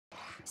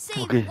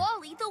Save Okay.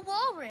 Wally the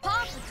Walrus.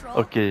 Paw Patrol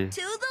Okay.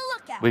 to the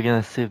lookout. We're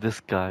gonna save this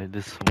guy,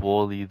 this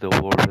Wally the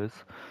Walrus.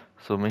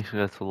 So make sure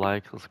you guys to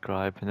like,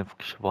 subscribe, and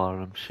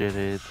share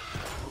it.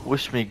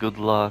 Wish me good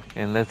luck,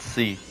 and let's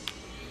see.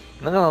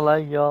 Not gonna lie,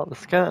 y'all,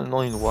 it's kinda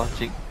annoying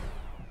watching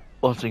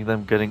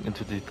them getting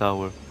into the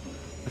tower.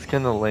 It's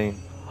kinda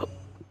lame.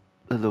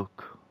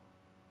 Look,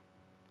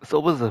 it's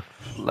always the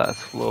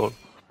last floor.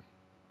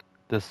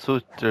 They're so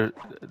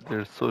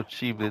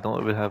cheap. They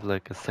don't even have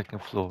like a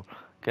second floor.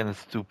 Kinda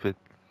stupid.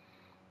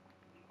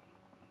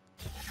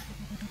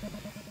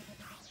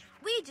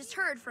 We just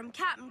heard from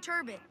Captain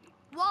Turbot.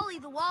 Wally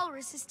the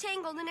Walrus is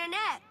tangled in a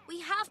net. We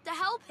have to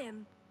help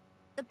him.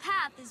 The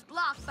path is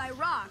blocked by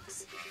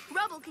rocks.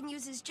 Rubble can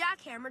use his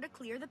jackhammer to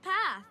clear the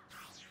path.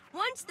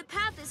 Once the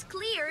path is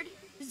cleared,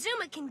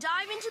 Zuma can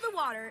dive into the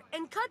water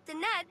and cut the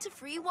net to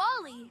free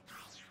Wally.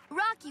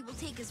 Rocky will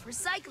take his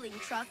recycling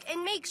truck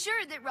and make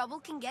sure that Rubble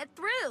can get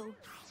through.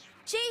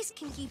 Chase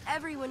can keep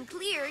everyone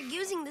clear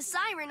using the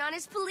siren on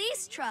his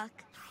police truck.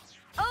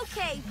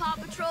 Okay, Paw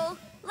Patrol,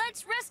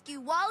 let's rescue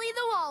Wally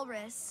the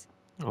Walrus.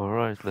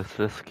 Alright, let's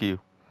rescue.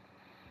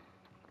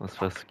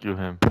 Let's rescue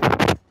him.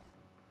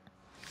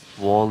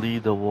 Wally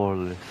the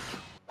Walrus.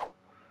 I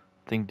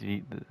think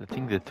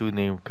the two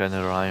names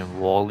kinda rhyme.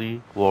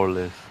 Wally,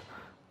 Walrus.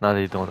 No,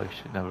 they don't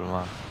actually. Never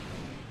mind.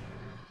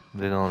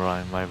 They don't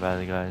rhyme. My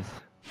bad, guys.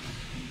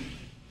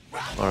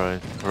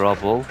 Alright,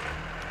 Rubble.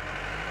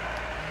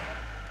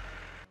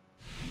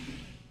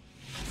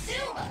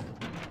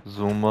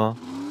 Zuma.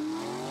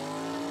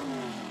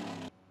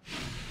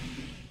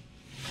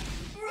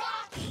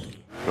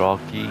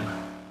 Rocky.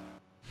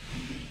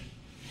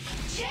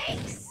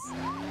 Chase!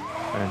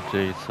 And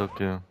Jace,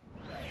 okay.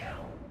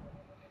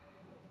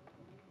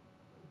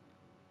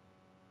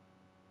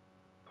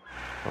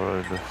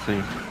 Alright, let's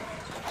see.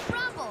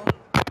 Rubble!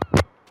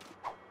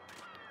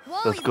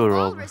 Let's Wally go, the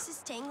Rubble. Walrus is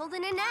tangled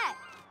in a net.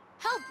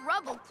 Help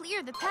Rubble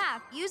clear the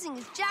path using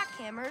his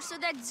jackhammer so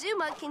that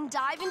Zuma can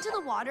dive into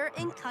the water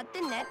and cut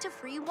the net to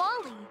free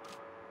Wally.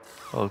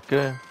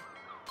 Okay,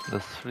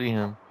 let's free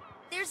him.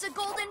 There's a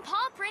golden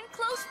paw print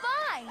close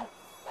by.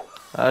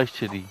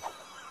 Actually,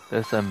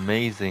 that's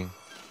amazing.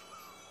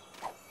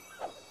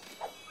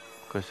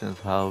 Question is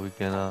how we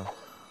gonna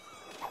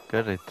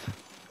get it.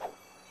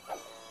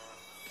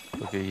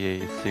 Okay,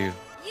 yeah, it's here.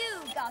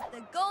 You got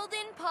the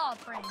golden paw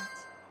print.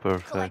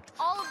 Perfect. Collect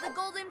all of the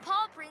golden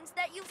paw prints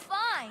that you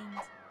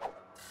find.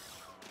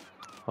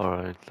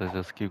 Alright, let's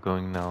just keep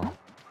going now.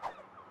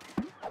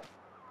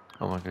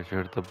 Oh my gosh, you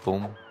heard the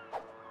boom?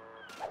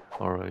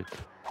 Alright.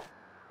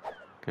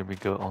 Can we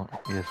go on?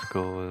 Yes,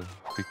 go.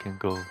 We can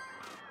go.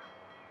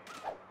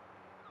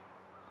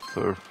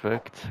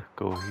 Perfect.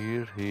 Go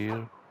here,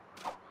 here.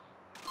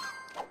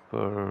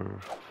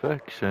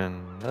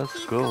 Perfection. Let's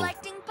Keep go.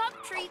 collecting pup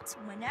treats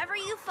whenever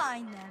you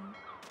find them.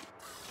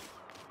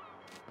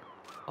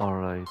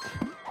 Alright.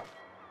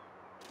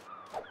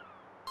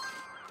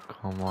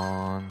 Come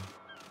on.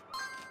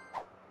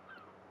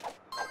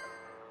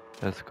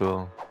 Let's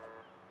go.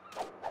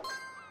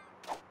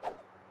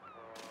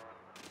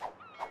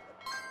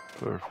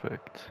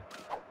 Perfect.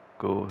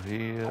 Go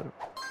here.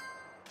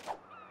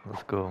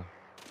 Let's go.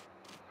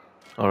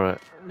 Alright.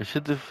 They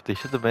should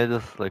have made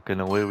us like in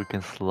a way we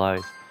can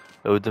slide.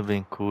 It would have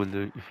been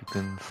cooler if you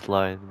can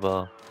slide,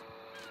 but it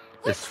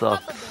Which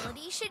pup sucks.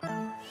 ability should...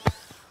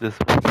 This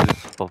one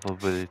is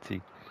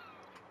probability.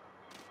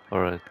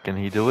 Alright, can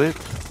he do it?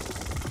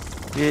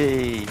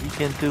 Yay, he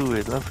can do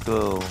it, let's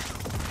go.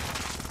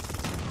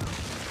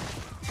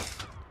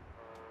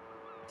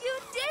 You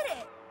did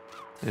it!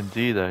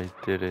 Indeed I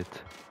did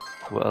it.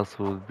 What else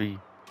would it be?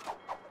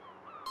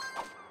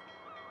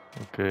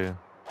 Okay.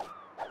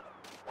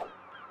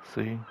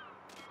 See?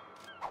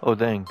 Oh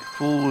dang,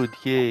 food,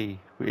 yay!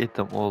 We ate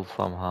them all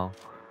somehow.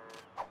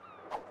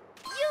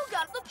 You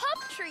got the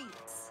pup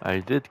treats! I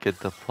did get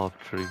the pop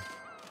tree.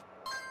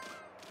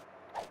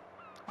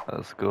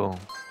 Let's go.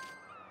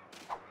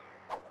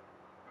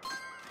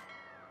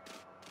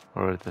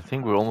 Alright, I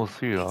think we're almost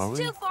here, are It's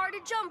we? too far to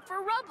jump for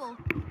Rubble.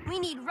 We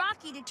need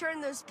Rocky to turn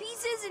those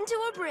pieces into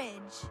a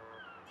bridge.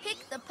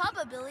 Pick the pup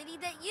ability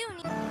that you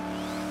need.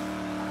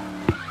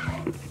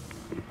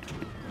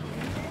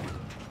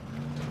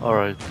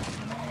 Alright.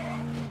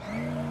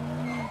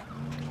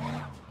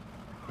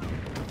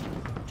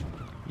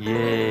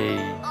 Yay!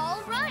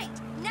 Alright,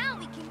 now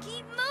we can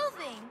keep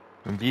moving.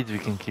 Indeed we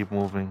can keep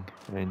moving.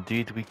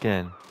 Indeed we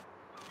can.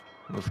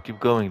 Let's keep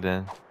going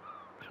then.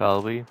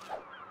 Shall we?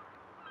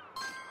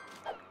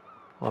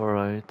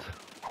 Alright.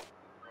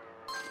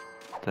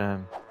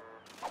 Damn.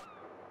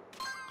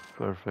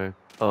 Perfect.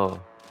 Oh,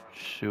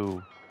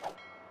 shoot.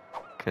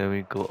 Can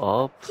we go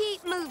up?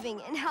 Keep moving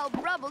and help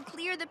Rubble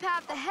clear the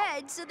path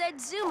ahead so that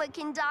Zuma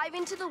can dive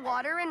into the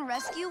water and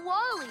rescue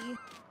Wally.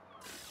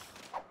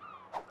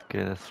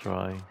 Okay, let's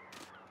try.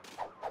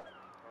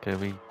 Can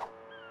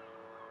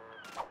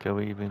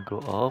we even go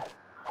up?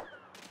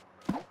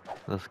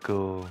 Let's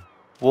go.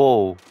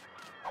 Whoa!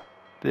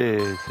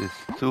 This is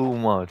too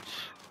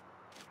much.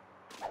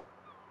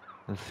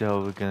 Let's see how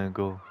we're gonna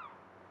go.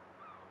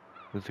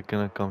 Is it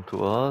gonna come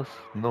to us?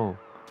 No.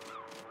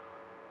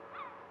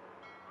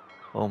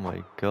 Oh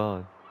my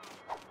god.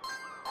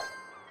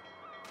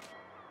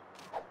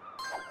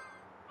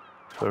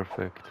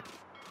 Perfect.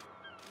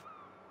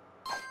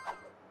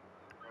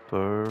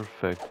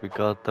 Perfect. We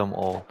got them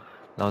all.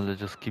 Now let's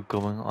just keep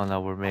going on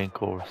our main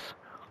course.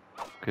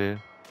 Okay?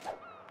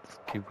 Let's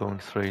keep going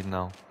straight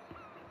now.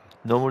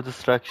 No more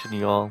distraction,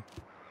 y'all.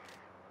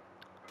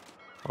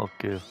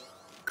 Okay.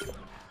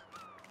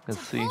 Let's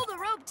To see. pull the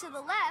rope to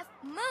the left,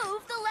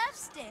 move the left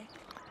stick.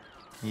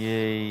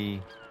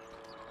 Yay.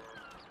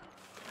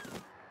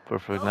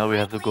 Perfect. Go Now we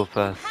have to quickly.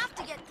 go fast. You have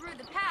to get through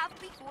the path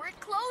before it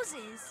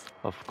closes.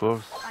 Of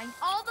course. Find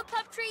all the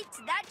pup treats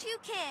that you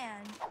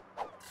can.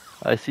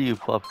 I see you,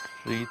 Pop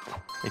Treat,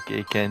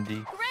 aka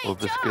Candy or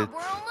Great Biscuit. job,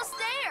 we're almost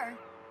there.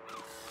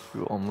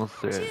 We're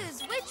almost there.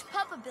 Choose which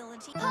pup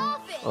ability.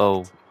 Perfect.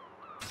 Oh,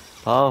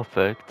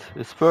 perfect.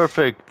 It's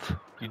perfect,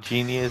 you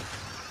genius.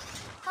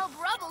 Help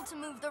Rubble to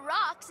move the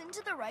rocks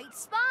into the right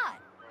spot.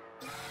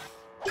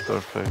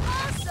 Perfect.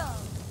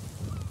 Awesome.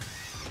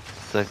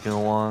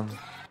 Second one.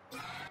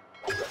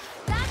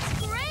 That's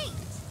great.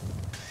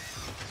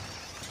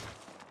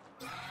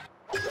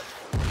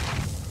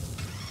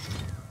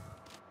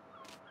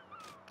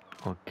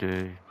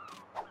 Okay,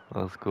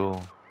 let's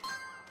go.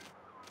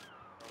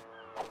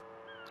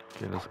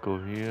 Okay, let's go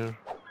here.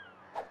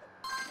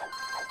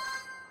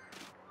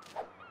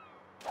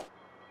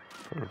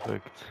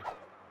 Perfect.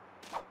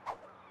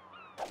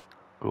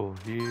 Go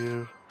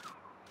here.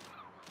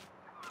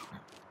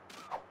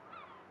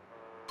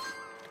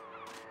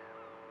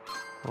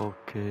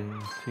 Okay,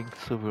 I think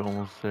so. We're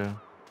almost there.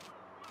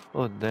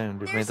 Oh damn,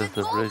 they There's made a us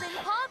a golden bridge.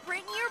 paw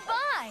print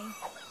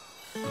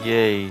nearby.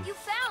 Yay. You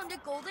found a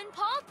golden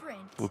paw print.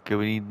 Okay,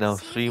 we need now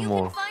See if 3 you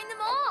more. can find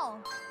them all.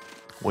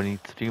 We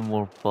need 3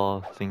 more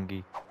paw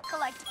thingy.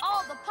 Collect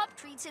all the pup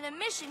treats in a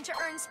mission to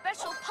earn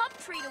special pup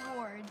treat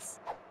awards.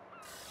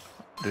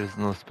 There's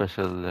no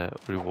special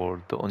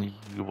reward. The only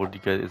reward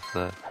you get is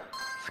a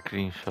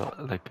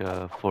screenshot, like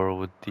a photo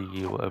with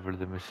the whatever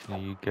the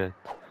mission you get.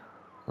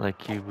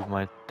 Like here, we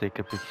might take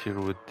a picture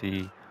with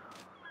the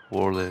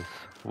Walrus,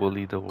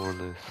 Wally the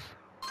Walrus.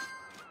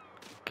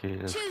 Okay,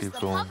 let's Choose keep the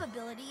going. pup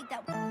ability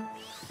that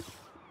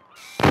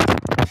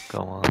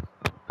Come on,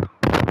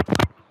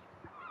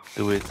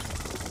 do it!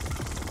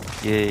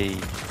 Yay!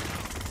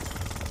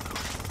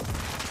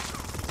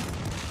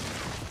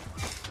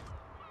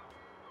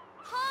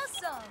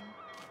 awesome.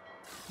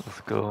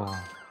 Let's go.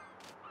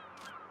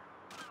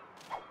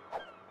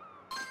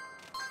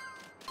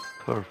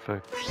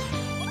 Perfect.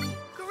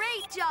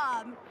 Great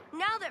job.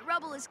 Now that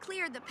Rubble has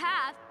cleared the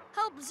path,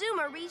 help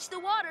Zuma reach the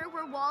water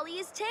where Wally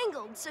is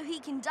tangled so he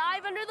can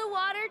dive under the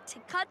water to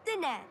cut the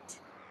net.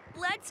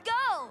 Let's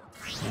go!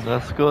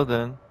 Let's go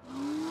then.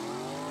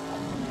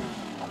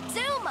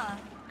 Zuma!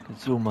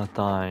 Zuma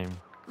time.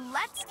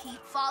 Let's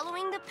keep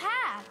following the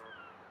path.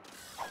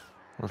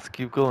 Let's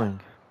keep going.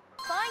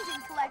 Find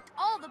and collect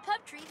all the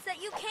pup treats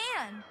that you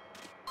can.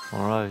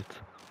 Alright.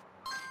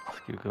 Let's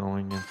keep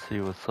going and see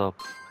what's up.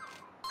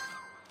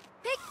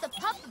 Pick the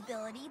pup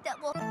ability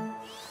that will...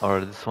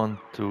 Alright, this one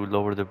to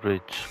lower the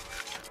bridge.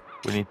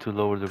 We need to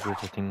lower the bridge,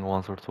 I think,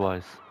 once or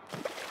twice.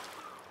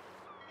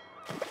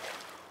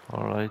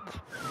 Alright.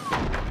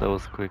 That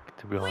was quick,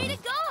 to be Way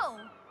honest. to go!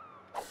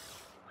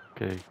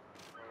 Okay.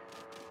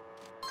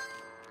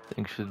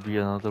 Think should be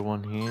another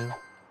one here.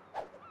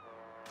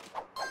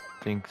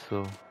 Think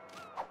so.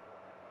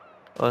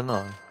 Oh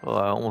no. Oh,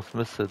 I almost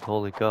missed it.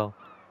 Holy cow.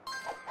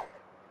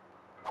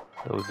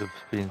 That would have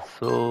been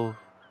so...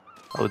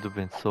 I would have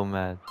been so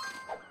mad.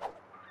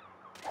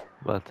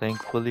 But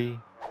thankfully,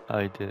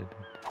 I did.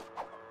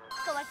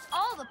 Collect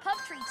all the pup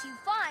treats you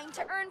find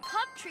to earn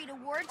pup treat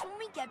awards when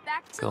we get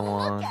back to Come the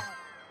on. lookout.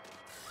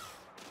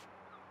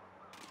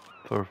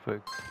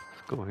 Perfect.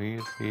 Let's go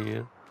here,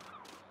 here.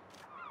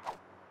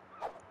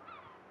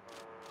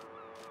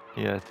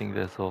 Yeah, I think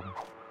that's all.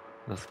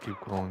 Let's keep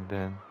going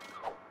then.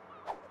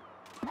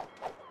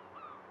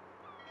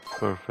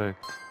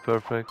 Perfect,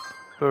 perfect,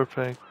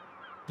 perfect.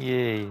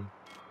 Yay.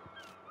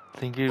 I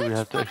think here we Which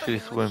have to pup actually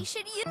swim. ability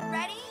should you...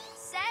 Ready,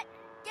 set,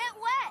 get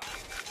wet.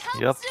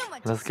 Help Yep, Zuma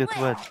to let's get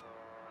swim. wet.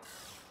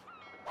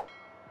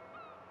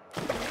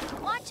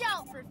 Watch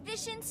out for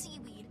fish and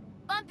seaweed.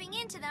 Bumping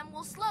into them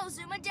will slow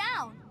Zuma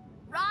down.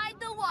 Ride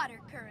the water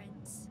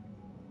currents.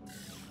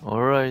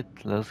 Alright,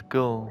 let's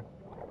go.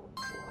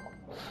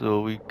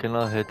 So we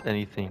cannot hit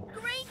anything.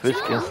 Great Fish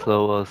can job.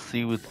 slow us,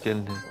 seaweed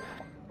can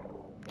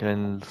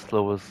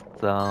slow us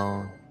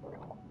down.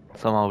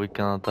 Somehow we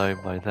cannot die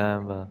by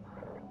them, but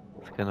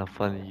it's kinda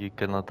funny you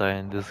cannot die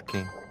in this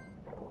game.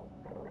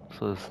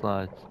 So it's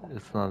not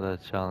that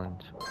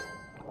challenge.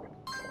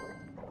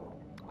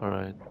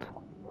 Alright.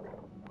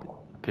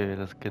 Okay,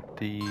 let's get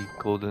the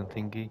golden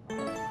thingy.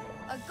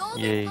 A golden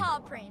Yay. paw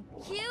print.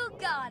 You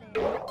got it.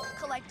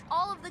 Collect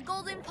all of the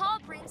golden paw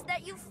prints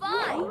that you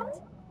find.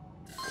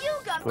 You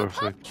got the pup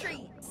Perfect.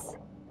 treats.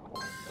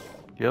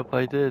 Yep,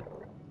 I did.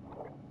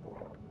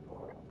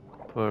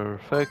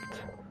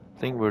 Perfect.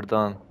 Think we're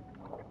done.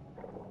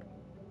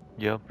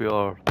 Yep, we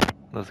are.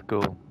 Let's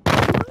go.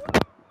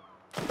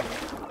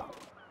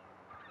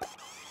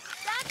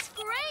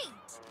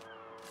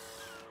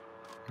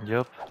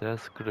 Yep,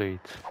 that's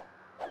great.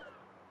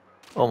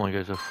 Oh my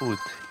gosh, a food.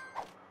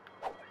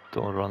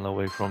 Don't run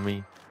away from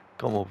me.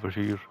 Come over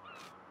here.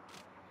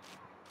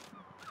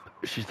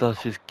 She thought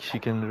she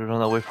can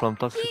run away from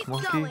Toxic Keep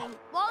Monkey? going!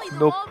 Wally the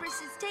Nope.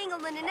 Walrus is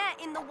tangled in a net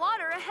in the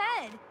water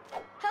ahead.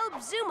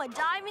 Help Zuma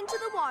dive into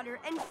the water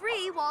and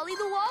free Wally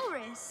the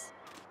Walrus.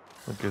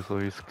 Okay, so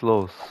he's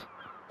close.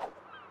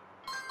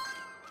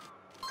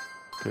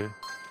 Okay,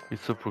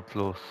 he's super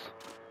close.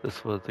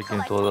 That's what the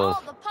game Collect told us.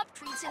 all the pup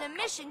treats in a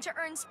mission to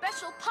earn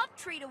special pup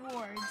treat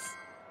awards.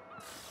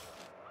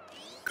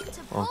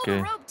 To pull Okay.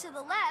 the rope to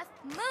the left,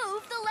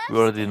 move the left We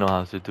already stick. know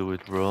how to do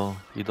it, bro.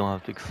 You don't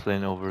have to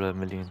explain over a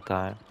million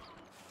times.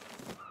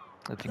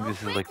 I think Go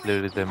this is like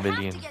quickly. literally the You have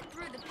million. to get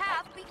through the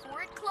path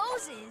before it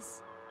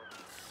closes.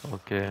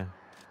 Okay.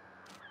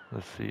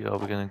 Let's see. Are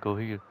we gonna go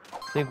here?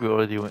 I think we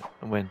already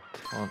went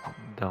on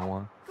that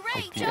one. Like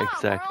Great the job!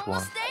 exact We're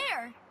one. almost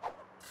there.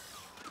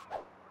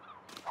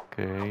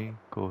 Okay,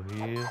 go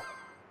here.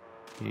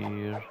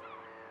 Here.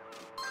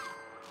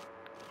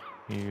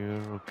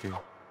 Here. Okay.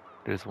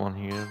 There's one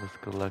here. Let's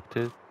collect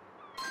it.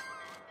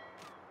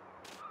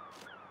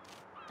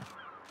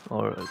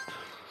 Alright.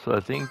 So I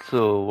think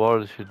so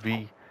world should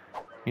be,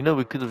 you know,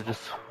 we could have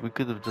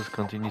just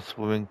continued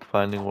swimming,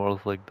 finding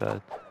worlds like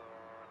that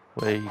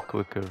way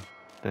quicker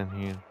than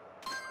here.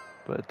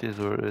 But it is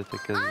where it is. I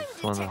guess I'm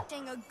just wanna,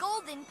 detecting a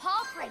golden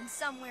paw print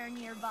somewhere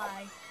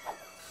nearby.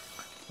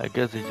 I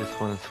guess I just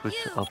wanna switch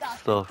You've up got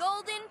stuff. the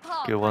golden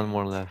paw Okay, one print.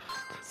 more left.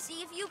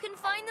 See if you can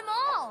find them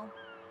all.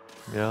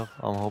 Yeah,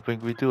 I'm hoping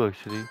we do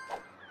actually.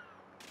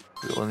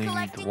 We Keep only need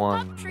collecting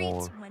one pup treats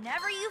more.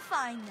 whenever you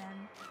find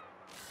them.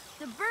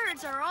 The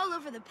birds are all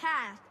over the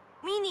path.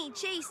 We need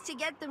Chase to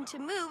get them to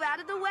move out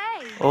of the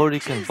way. Or he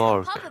can Choose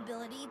bark. the pup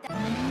ability that...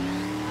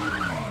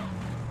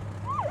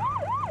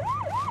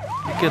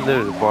 You can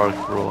literally bark,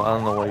 bro. I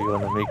don't know why you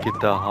wanna make it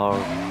that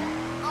hard.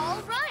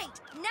 All right,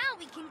 now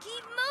we can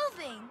keep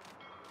moving.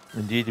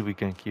 Indeed, we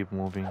can keep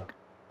moving.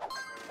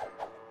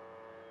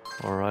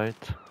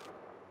 Alright.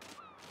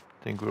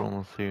 I think we're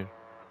almost here.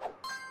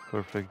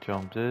 Perfect,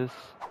 jump this.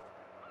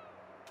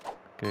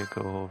 Okay,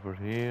 go over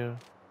here.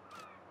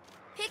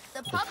 Pick the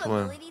Let's pup swim.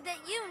 ability that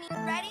you need.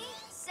 Ready,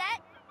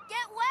 set,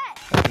 get wet.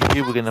 I think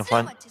here we're Help gonna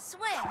find. Zuma to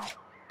swim.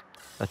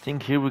 I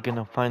think here we're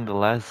gonna find the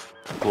last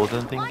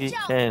golden thingy Watch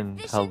out and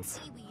for fish have and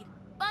seaweed.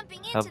 Bumping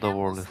into have the them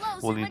will Walrus, slow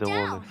Wally Zuma the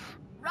down. Walrus.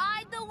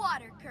 Ride the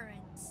water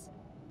currents.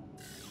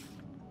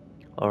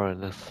 Alright,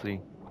 let's see.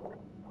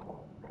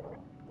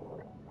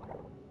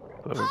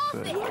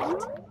 Perfect.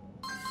 Perfect.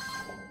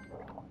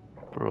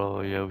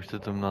 Bro, yeah, we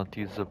should have not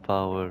used the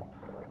power.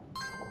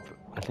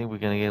 I think we're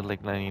gonna get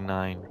like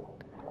 99.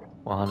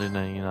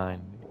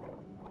 199.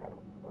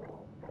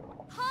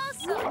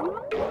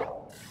 Awesome.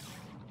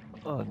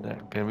 Oh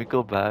damn, can we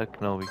go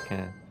back? No, we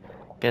can't.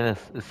 Again,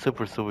 it's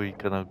super we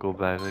cannot go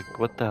back. Like,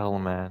 what the hell,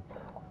 man?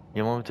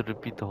 You want me to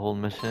repeat the whole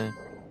mission?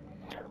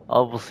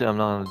 Obviously, I'm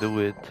not gonna do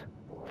it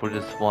for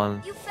this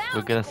one. You found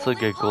We're gonna the still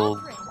golden get paw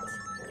gold. print.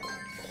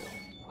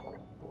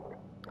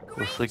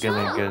 We're still Great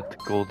gonna job. get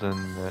golden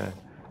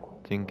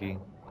thingy,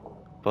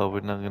 but we're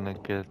not gonna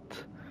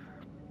get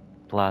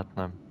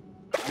platinum.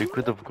 We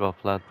could have got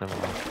platinum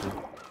actually.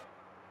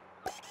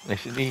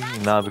 Actually,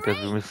 That's nah, because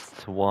we great.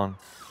 missed one.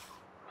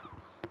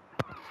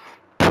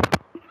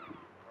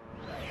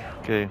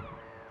 Okay,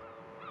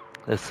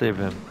 let's save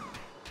him.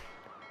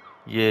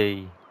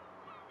 Yay!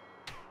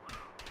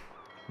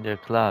 Yeah,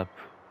 clap.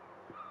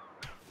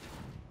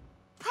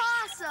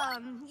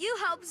 Possum, you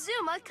helped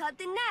Zuma cut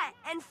the net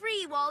and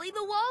free Wally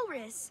the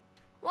Walrus.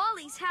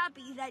 Wally's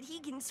happy that he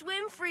can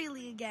swim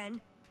freely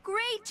again.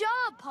 Great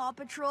job, Paw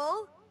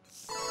Patrol.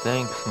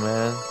 Thanks,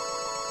 man.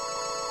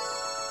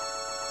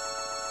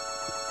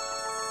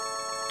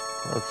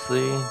 Let's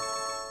see.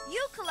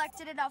 You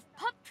collected enough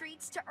pup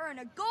treats to earn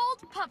a gold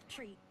pup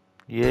treat.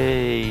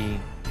 Yay!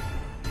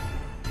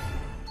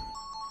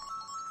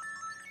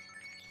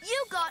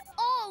 You got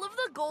all of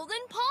the golden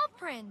paw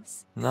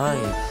prints. Nice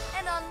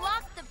And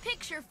unlocked the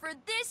picture for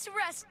this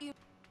rescue.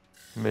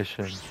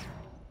 mission.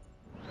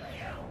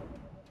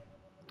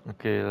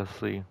 Okay, let's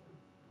see.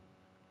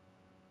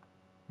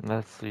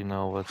 Let's see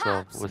now what's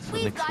up. Pups, What's the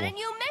we've next got one? a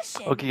new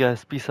mission. Okay,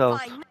 guys, peace out.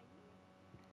 Find